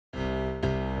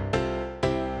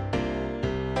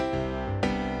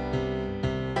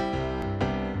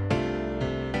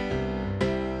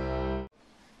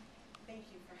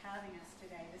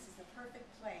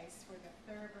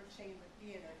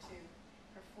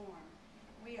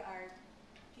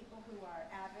who are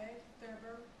avid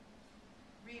Thurber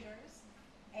readers,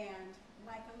 and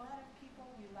like a lot of people,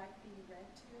 we like being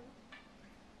read to.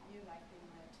 You like being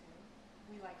read to.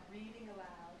 We like reading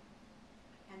aloud,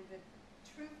 and the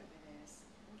truth of it is,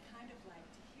 we kind of like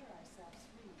to hear ourselves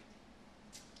read.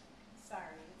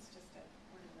 Sorry, it's just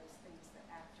one of those things that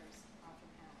actors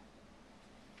often have.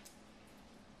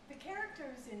 The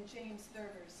characters in James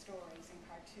Thurber's stories and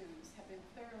cartoons have been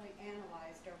thoroughly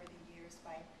analyzed over the years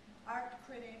by art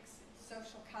critics,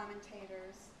 social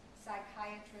commentators,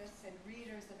 psychiatrists, and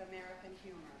readers of American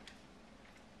humor.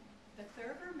 The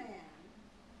Thurber man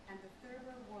and the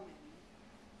Thurber woman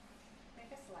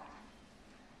make us laugh,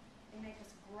 they make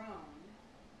us groan,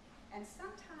 and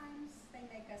sometimes they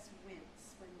make us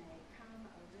wince when they come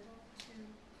a little too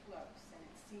close and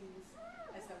it seems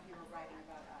as though he were writing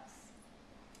about us.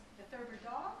 The Thurber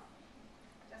dog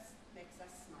just makes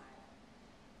us smile.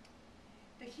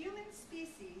 The human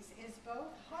species is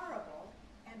both horrible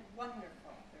and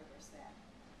wonderful, Thurber said.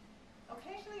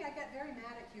 Occasionally I get very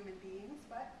mad at human beings,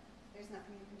 but there's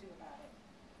nothing you can do about it.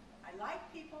 I like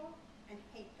people and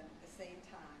hate them at the same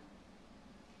time.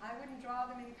 I wouldn't draw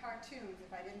them in cartoons if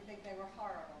I didn't think they were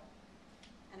horrible,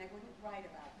 and I wouldn't write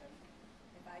about them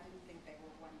if I didn't think they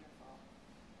were wonderful.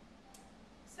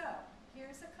 So,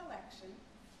 here's a collection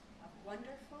of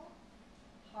wonderful,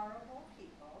 horrible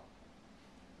people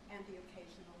and the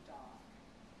occasional dog.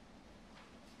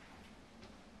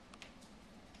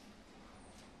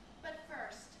 But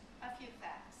first, a few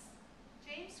facts.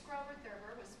 James Grover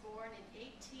Thurber was born in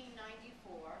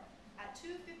 1894 at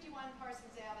 251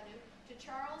 Parsons Avenue to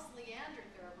Charles Leander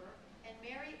Thurber and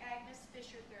Mary Agnes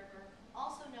Fisher Thurber,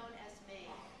 also known as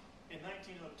May. In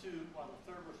 1902, while the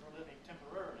Thurbers were living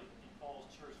temporarily in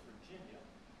Falls Church, Virginia,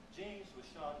 James was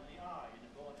shot in the eye in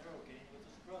a bow and arrow game with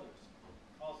his brothers,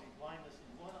 causing blindness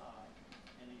in one eye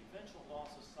and the eventual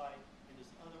loss of sight in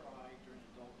his other eye during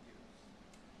adult years.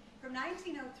 From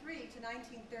 1903 to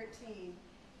 1913,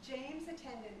 James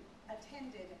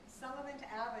attended Sullivan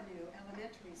Avenue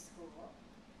Elementary School,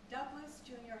 Douglas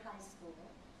Junior High School,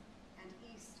 and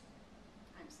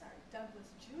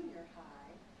Douglas Junior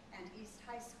High and East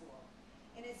High School.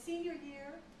 In his senior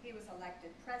year, he was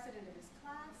elected president of his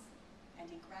class, and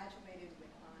he graduated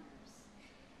with honors.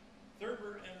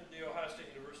 Thurber entered the Ohio State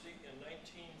University in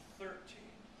 1913,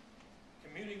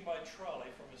 commuting by trolley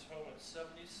from his home at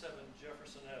 77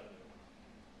 Jefferson Avenue,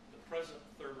 the present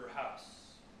Thurber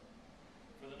House.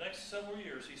 For the next several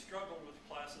years, he struggled with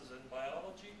classes in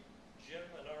biology, gym,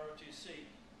 and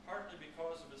ROTC, partly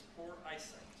because of his poor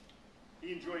eyesight. He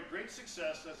enjoyed great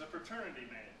success as a fraternity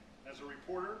man, as a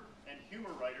reporter and humor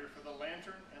writer for the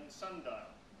Lantern and Sundial,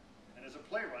 and as a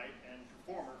playwright and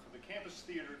performer for the campus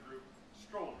theater group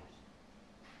Strollers.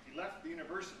 He left the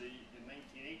university in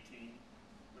 1918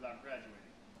 without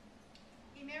graduating.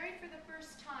 He married for the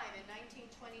first time in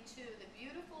 1922 the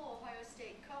beautiful Ohio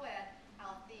State co-ed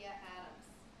Althea Adams.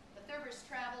 The Thurbers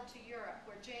traveled to Europe,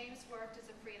 where James worked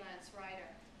as a freelance writer.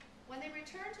 When they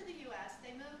returned to the U.S.,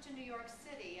 they moved to New York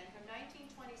City, and from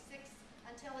 1926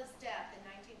 until his death in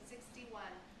 1961,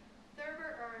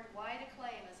 Thurber earned wide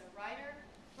acclaim as a writer,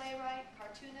 playwright,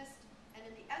 cartoonist, and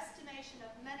in the estimation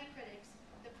of many critics,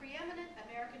 the preeminent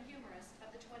American humorist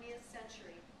of the 20th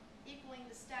century, equaling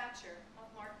the stature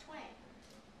of Mark Twain.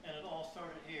 And it all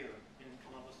started here in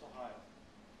Columbus, Ohio.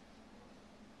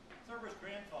 Thurber's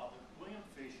grandfather, William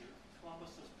Fisher,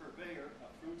 Columbus's purveyor of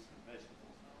fruits and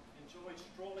vegetables, enjoyed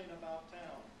strolling about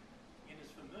town in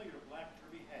his familiar black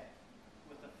derby hat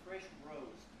with a fresh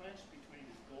rose clenched between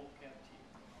his gold-capped teeth.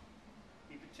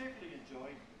 He particularly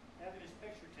enjoyed having his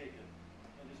picture taken,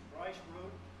 and his Bryce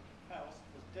Road house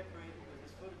was decorated with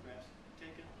his photographs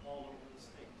taken all over the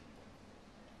state.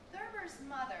 Thurber's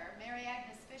mother, Mary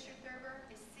Agnes Fisher Thurber,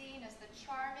 is seen as the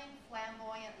charming,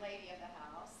 flamboyant lady of the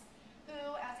house,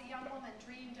 who, as a young woman,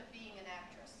 dreamed of being an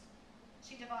actress.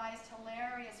 She devised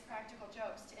hilarious practical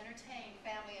jokes to entertain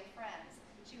family and friends.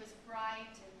 She was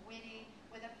bright and witty,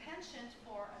 with a penchant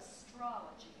for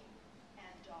astrology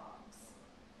and dogs.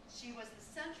 She was the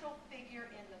central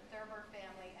figure in the Thurber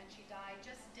family, and she died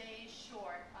just days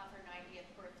short of her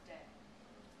 90th birthday.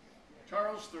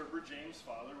 Charles Thurber, James'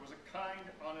 father, was a kind,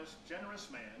 honest, generous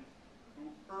man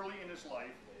who early in his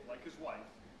life, like his wife,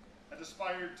 had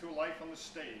aspired to a life on the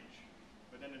stage,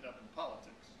 but ended up in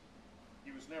politics.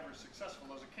 He was never successful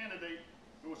as a candidate,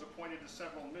 but was appointed to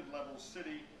several mid-level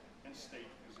city and state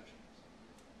positions.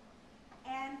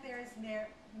 And there's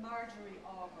Marjorie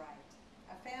Albright,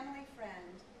 a family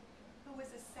friend who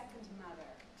was a second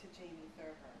mother to Jamie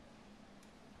Thurber.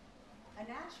 A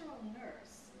natural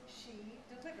nurse, she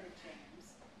delivered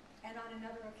James, and on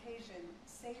another occasion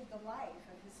saved the life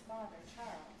of his father,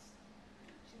 Charles.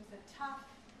 She was a tough,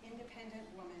 independent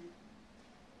woman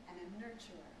and a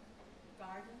nurturer of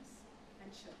gardens and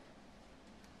children.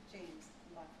 James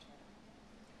loved her.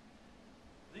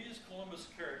 These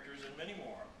Columbus characters and many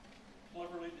more,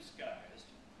 cleverly disguised,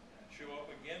 show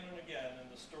up again and again in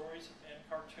the stories and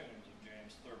cartoons of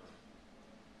James Thurber.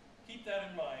 Keep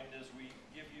that in mind as we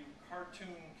give you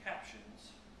cartoon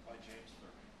captions by James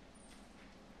Thurber.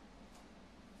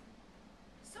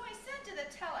 So I said to the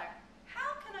teller,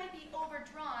 how can I be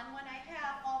overdrawn when I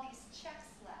have all these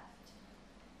checks left?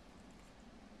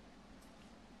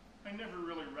 I never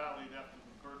really rallied after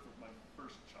the birth of my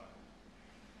first child.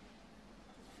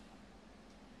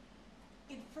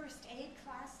 In first aid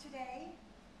class today,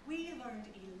 we learned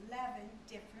 11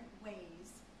 different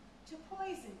ways to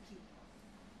poison people.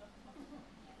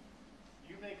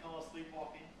 You may call it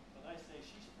sleepwalking, but I say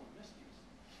she's promiscuous.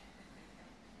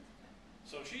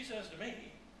 So she says to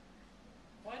me,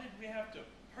 why did we have to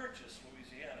purchase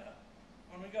Louisiana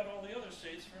when we got all the other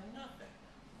states for nothing?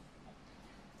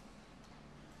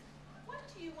 What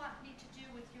do you want me to do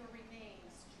with your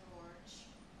remains, George?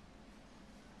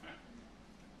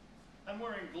 I'm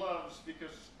wearing gloves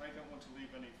because I don't want to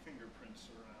leave any fingerprints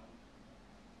around.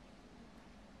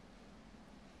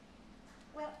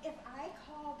 Well, if I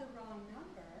called the wrong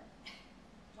number,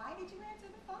 why did you answer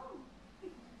the phone?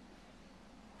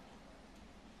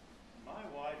 My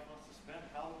wife wants to spend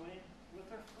Halloween with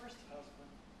her first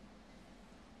husband.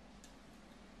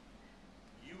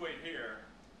 You wait here,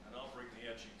 and I'll bring the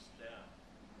etchings down.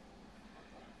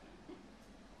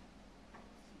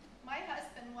 My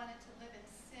husband wanted to live in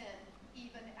sin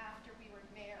even after we were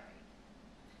married.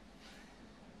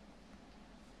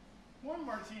 One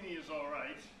martini is all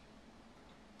right.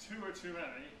 2 are too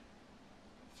many.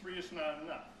 3 is not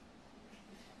enough.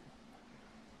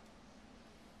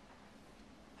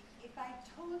 If I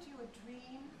told you a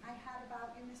dream I had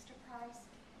about you, Mr. Price,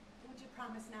 would you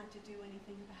promise not to do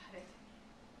anything about it?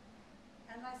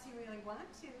 Unless you really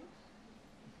want to.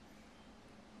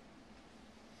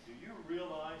 Do you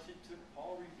realize it took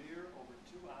Paul Revere over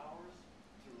 2 hours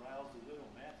to rouse the widow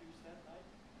Matthews that night?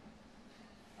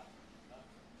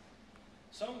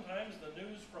 Sometimes the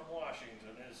news from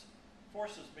Washington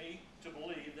forces me to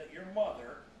believe that your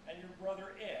mother and your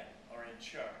brother Ed are in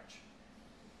charge.